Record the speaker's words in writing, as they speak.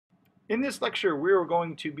In this lecture, we're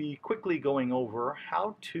going to be quickly going over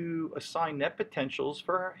how to assign net potentials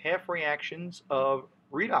for half reactions of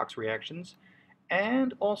redox reactions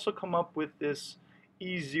and also come up with this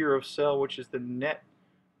E0 cell, which is the net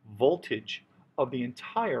voltage of the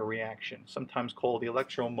entire reaction, sometimes called the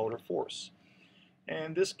electromotor force.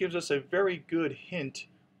 And this gives us a very good hint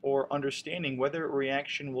or understanding whether a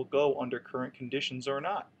reaction will go under current conditions or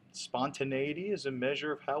not. Spontaneity is a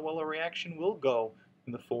measure of how well a reaction will go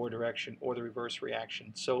in the forward direction or the reverse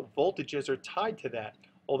reaction. So voltages are tied to that,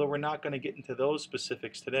 although we're not going to get into those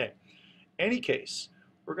specifics today. In any case,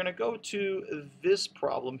 we're going to go to this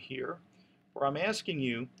problem here where I'm asking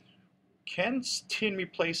you, can tin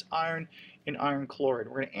replace iron in iron chloride?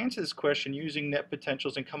 We're going to answer this question using net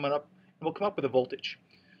potentials and we'll come up with a voltage.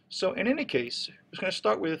 So in any case, we're going to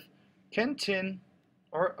start with, can tin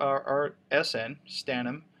or Sn,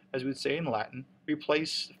 stannum, as we would say in Latin,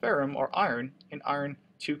 replace ferrum or iron in iron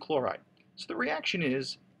 2 chloride? So the reaction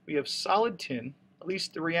is, we have solid tin, at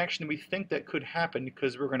least the reaction we think that could happen,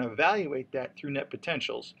 because we're going to evaluate that through net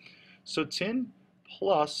potentials. So tin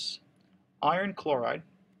plus iron chloride,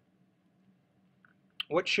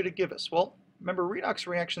 what should it give us? Well, remember, redox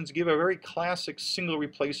reactions give a very classic single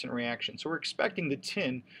replacement reaction. So we're expecting the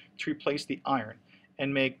tin to replace the iron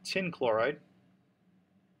and make tin chloride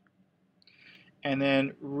and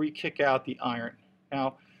then re-kick out the iron.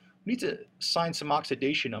 Now, we need to assign some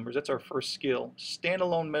oxidation numbers. That's our first skill.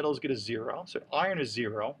 Standalone metals get a 0, so iron is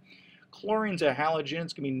 0. Chlorine's a halogen.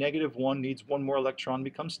 It's going to be -1, needs one more electron to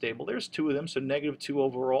become stable. There's 2 of them, so -2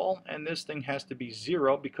 overall. And this thing has to be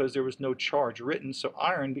 0 because there was no charge written. So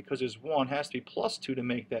iron, because there's 1, has to be +2 to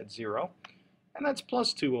make that 0. And that's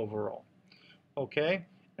 +2 overall. Okay?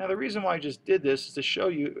 Now the reason why I just did this is to show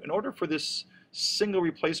you, in order for this single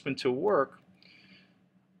replacement to work,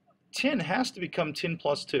 tin has to become tin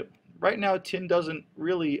 +2. Right now, tin doesn't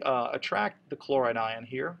really attract the chloride ion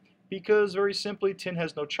here, because very simply tin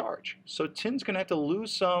has no charge. So tin's going to have to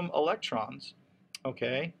lose some electrons,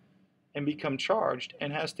 okay, and become charged,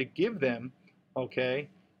 and has to give them, okay,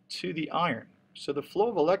 to the iron. So the flow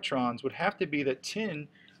of electrons would have to be that tin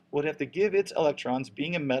would have to give its electrons,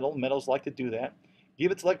 being a metal, metals like to do that, give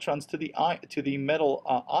its electrons to the metal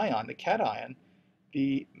ion, the cation.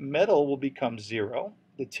 The metal will become 0,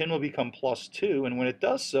 the tin will become +2, and when it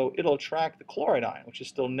does so, it'll attract the chloride ion, which is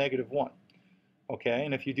still -1. Okay,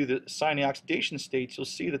 and if you do the assign the oxidation states, you'll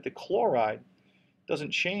see that the chloride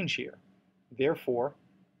doesn't change here. Therefore,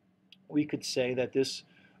 we could say that this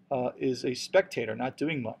is a spectator, not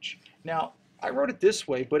doing much. Now, I wrote it this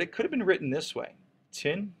way, but it could have been written this way.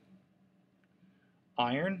 Tin,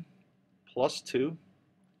 iron, +2,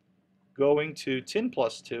 going to tin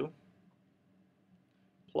 +2,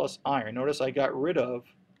 plus iron. Notice I got rid of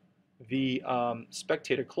the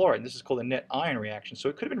spectator chloride. This is called a net ion reaction. So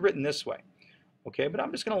it could have been written this way. Okay, but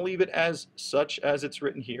I'm just going to leave it as such as it's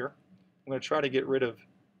written here. I'm going to try to get rid of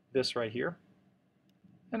this right here.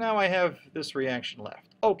 And now I have this reaction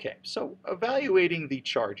left. Okay, so evaluating the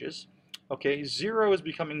charges, okay, 0 is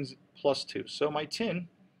becoming +2. So my tin,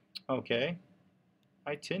 okay,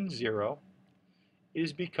 my tin 0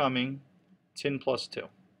 is becoming tin +2.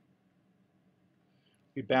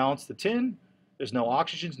 We balance the tin. There's no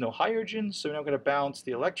oxygens, no hydrogens, so we're now going to balance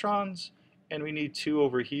the electrons. And we need 2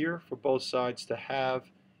 over here for both sides to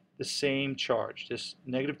have the same charge. This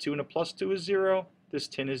 -2 and a +2 is 0. This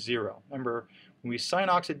tin is 0. Remember, when we assign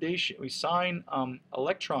oxidation, we assign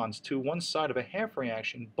electrons to one side of a half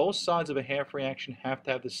reaction. Both sides of a half reaction have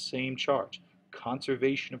to have the same charge.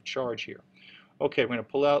 Conservation of charge here. Okay, we're going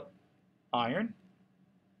to pull out iron.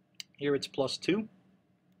 Here it's +2.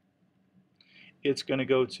 It's going to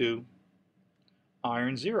go to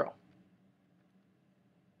iron 0.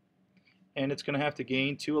 And it's going to have to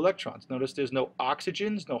gain 2 electrons. Notice there's no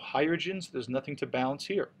oxygens, no hydrogens, there's nothing to balance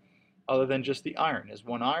here other than just the iron. There's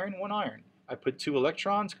 1 iron, 1 iron. I put 2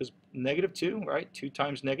 electrons because -2, right? 2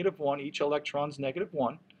 times -1, each electron's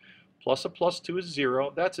 -1, plus a +2 is 0,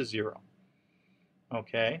 that's a 0.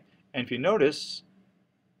 Okay, and if you notice,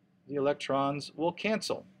 the electrons will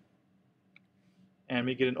cancel. And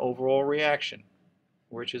we get an overall reaction,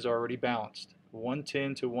 which is already balanced. 1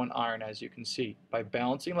 tin to 1 iron, as you can see. By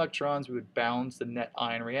balancing electrons, we would balance the net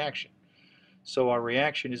ion reaction. So our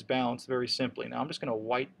reaction is balanced very simply. Now I'm just going to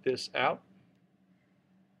white this out.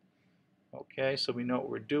 Okay, so we know what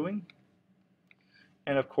we're doing.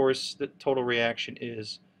 And of course, the total reaction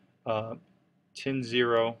is tin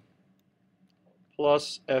 0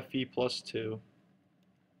 plus Fe +2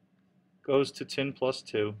 goes to tin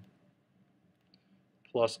 +2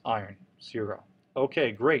 plus iron 0.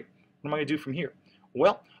 Okay, great. What am I going to do from here?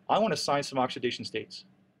 Well, I want to assign some oxidation states.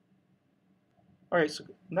 All right, so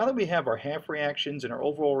now that we have our half reactions and our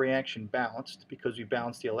overall reaction balanced because we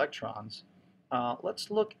balanced the electrons,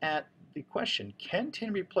 let's look at the question, can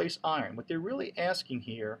tin replace iron? What they're really asking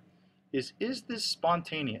here is this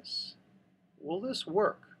spontaneous? Will this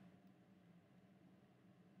work?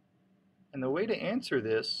 And the way to answer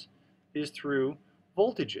this is through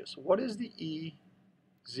voltages. What is the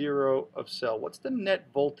E0 of cell? What's the net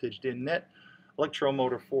voltage, the net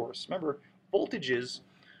electromotor force? Remember, voltages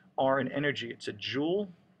are an energy. It's a joule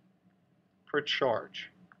per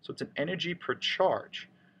charge. So it's an energy per charge,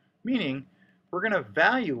 meaning we're going to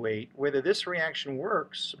evaluate whether this reaction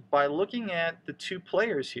works by looking at the two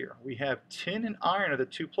players here. We have tin and iron are the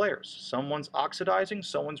two players. Someone's oxidizing,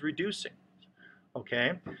 someone's reducing.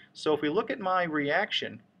 Okay, so if we look at my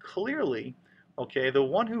reaction, clearly, okay, the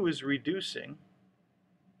one who is reducing,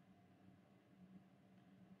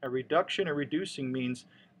 a reduction or reducing means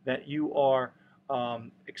that you are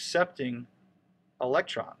accepting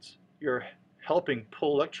electrons. You're helping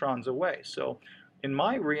pull electrons away. So in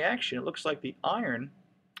my reaction, it looks like the iron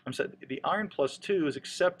plus 2 is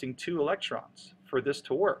accepting 2 electrons for this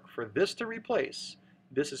to work. For this to replace,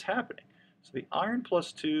 this is happening. So the iron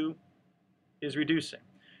plus 2 is reducing.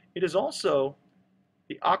 It is also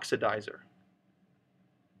the oxidizer,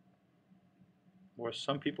 or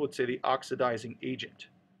some people would say the oxidizing agent,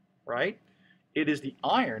 right? It is the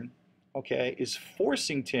iron, okay, is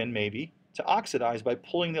forcing tin maybe to oxidize by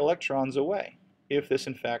pulling the electrons away. If this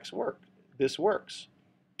in fact works.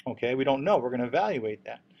 Okay, we don't know. We're going to evaluate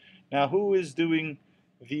that. Now, who is doing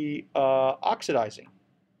the oxidizing?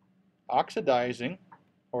 Oxidizing,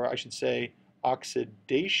 or I should say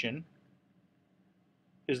oxidation,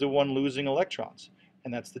 is the one losing electrons,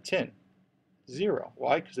 and that's the tin. 0.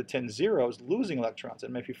 Why? Because the tin 0 is losing electrons.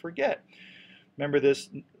 And if you forget, remember this,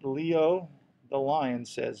 Leo the lion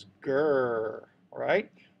says grrr, right?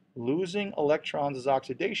 Losing electrons is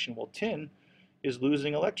oxidation. Well, tin is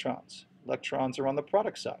losing electrons. Electrons are on the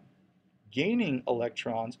product side. Gaining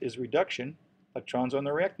electrons is reduction. Electrons are on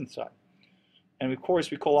the reactant side. And of course,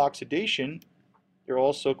 we call oxidation, they're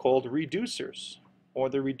also called reducers, or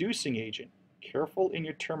the reducing agent. Careful in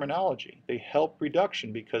your terminology. They help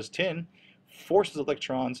reduction because tin forces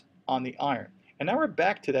electrons on the iron. And now we're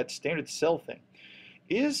back to that standard cell thing.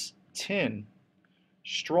 Is tin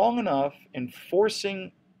strong enough in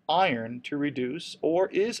forcing iron to reduce, or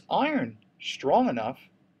is iron strong enough,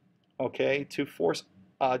 okay, to force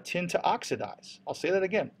tin to oxidize? I'll say that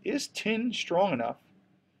again. Is tin strong enough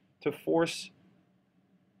to force,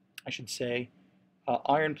 I should say,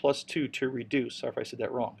 iron plus 2 to reduce? Sorry if I said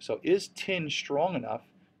that wrong. So is tin strong enough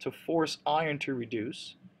to force iron to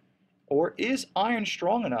reduce? Or is iron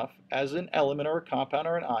strong enough as an element or a compound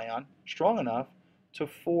or an ion, strong enough to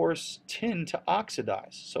force tin to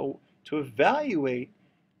oxidize? So to evaluate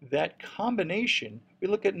that combination, we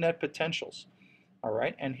look at net potentials. All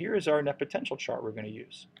right, and here is our net potential chart we're going to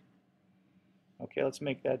use. Okay, let's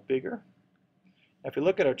make that bigger. If we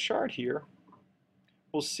look at our chart here,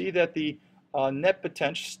 we'll see that the net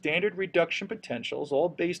potential, standard reduction potentials, all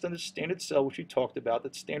based on the standard cell, which we talked about.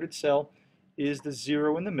 That standard cell is the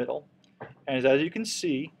 0 in the middle. And as you can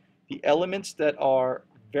see, the elements that are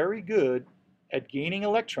very good at gaining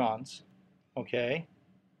electrons, okay,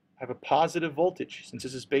 have a positive voltage, since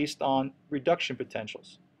this is based on reduction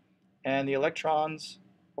potentials. And the electrons,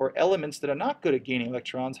 or elements that are not good at gaining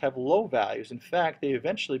electrons, have low values. In fact, they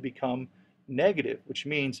eventually become negative, which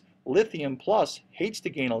means lithium plus hates to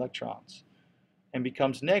gain electrons and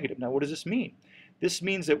becomes negative. Now, what does this mean? This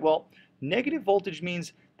means that, well, negative voltage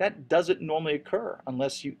means that doesn't normally occur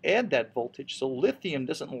unless you add that voltage. So lithium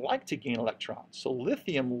doesn't like to gain electrons. So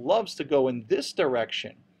lithium loves to go in this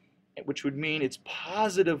direction, which would mean it's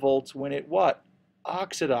positive volts when it what?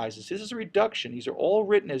 Oxidizes. This is a reduction. These are all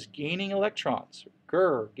written as gaining electrons.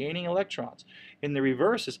 Gaining electrons. In the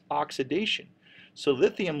reverse is oxidation. So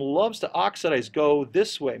lithium loves to oxidize, go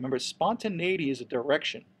this way. Remember, spontaneity is a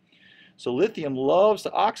direction. So lithium loves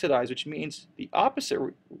to oxidize, which means the opposite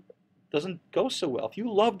doesn't go so well. If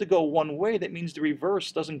you love to go one way, that means the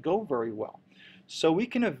reverse doesn't go very well. So we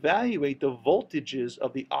can evaluate the voltages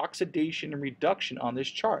of the oxidation and reduction on this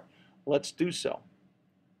chart. Let's do so.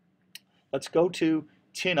 Let's go to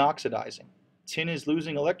tin oxidizing. Tin is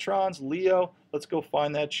losing electrons. Leo, let's go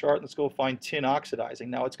find that chart. Let's go find tin oxidizing.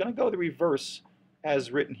 Now it's going to go the reverse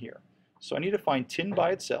as written here. So I need to find tin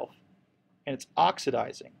by itself, and it's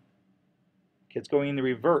oxidizing. Okay, it's going in the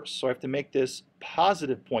reverse, so I have to make this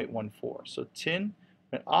positive 0.14. So tin,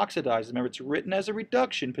 when it oxidizes, remember it's written as a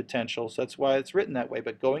reduction potential, so that's why it's written that way.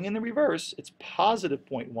 But going in the reverse, it's positive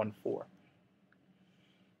 0.14.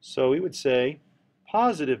 So we would say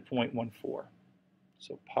positive 0.14.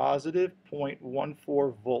 So positive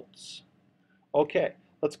 0.14 volts. Okay,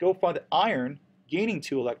 let's go find the iron gaining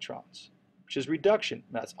 2 electrons, which is reduction.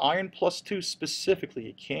 That's iron plus 2 specifically.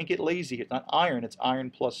 You can't get lazy. It's not iron, it's iron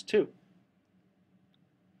plus 2.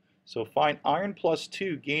 So find iron plus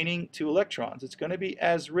 2 gaining 2 electrons. It's going to be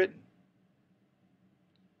as written.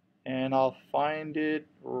 And I'll find it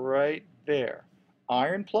right there.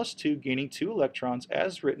 Iron plus 2 gaining 2 electrons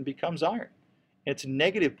as written becomes iron. It's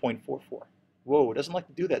negative 0.44. Whoa, it doesn't like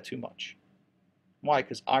to do that too much. Why?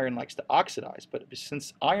 Because iron likes to oxidize. But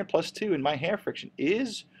since iron plus 2 in my half friction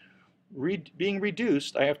is being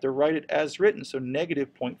reduced, I have to write it as written, so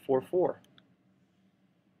negative 0.44.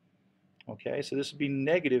 Okay, so this would be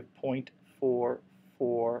negative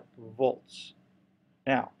 0.44 volts.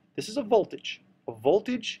 Now, this is a voltage. A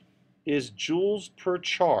voltage is joules per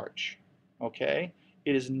charge. Okay,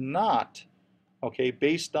 it is not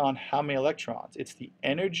based on how many electrons. It's the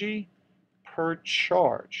energy per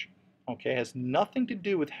charge. Okay, it has nothing to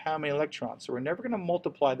do with how many electrons. So we're never going to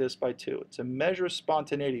multiply this by 2. It's a measure of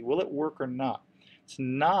spontaneity. Will it work or not? It's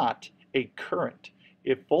not a current.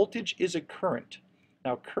 If voltage is a current,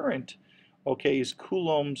 now current, is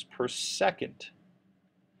coulombs per second.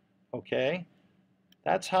 Okay,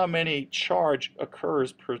 that's how many charge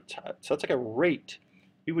occurs per time. So that's like a rate.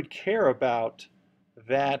 We would care about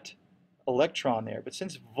that electron there. But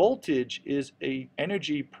since voltage is a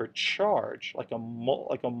energy per charge, like a mole,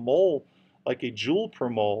 like a joule per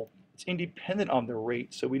mole, it's independent on the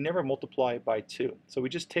rate, so we never multiply it by 2. So we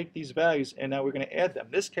just take these values and now we're going to add them.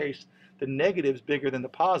 In this case, the negative is bigger than the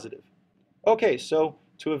positive. Okay, so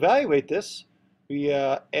to evaluate this, we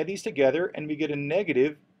add these together and we get a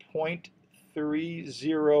negative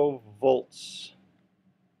 0.30 volts.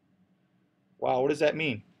 Wow, what does that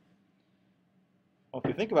mean? Well, if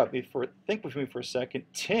you think with me for a second,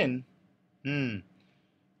 tin,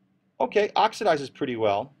 oxidizes pretty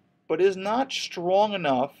well, but is not strong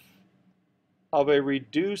enough of a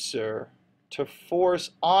reducer to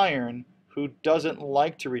force iron who doesn't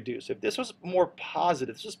like to reduce. If this was more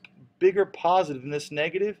positive, this was bigger positive than this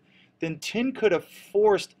negative, then tin could have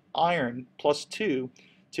forced iron plus 2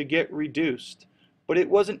 to get reduced. But it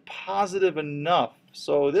wasn't positive enough,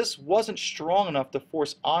 so this wasn't strong enough to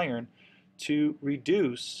force iron to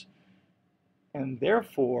reduce, and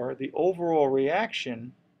therefore the overall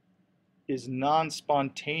reaction is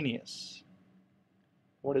non-spontaneous.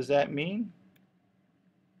 What does that mean?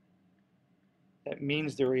 That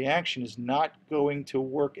means the reaction is not going to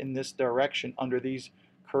work in this direction under these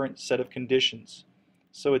current set of conditions.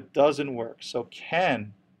 So it doesn't work. So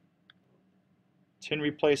can tin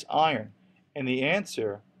replace iron? And the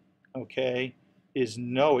answer, is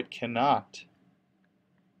no, it cannot.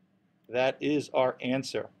 That is our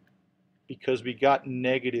answer, because we got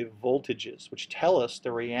negative voltages, which tell us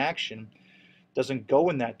the reaction doesn't go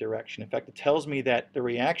in that direction. In fact, it tells me that the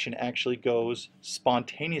reaction actually goes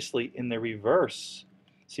spontaneously in the reverse.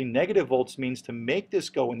 See, negative volts means to make this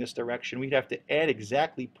go in this direction, we'd have to add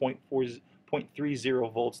exactly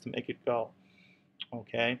 0.30 volts to make it go.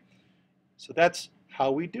 Okay, so that's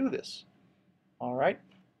how we do this. All right,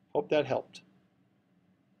 hope that helped.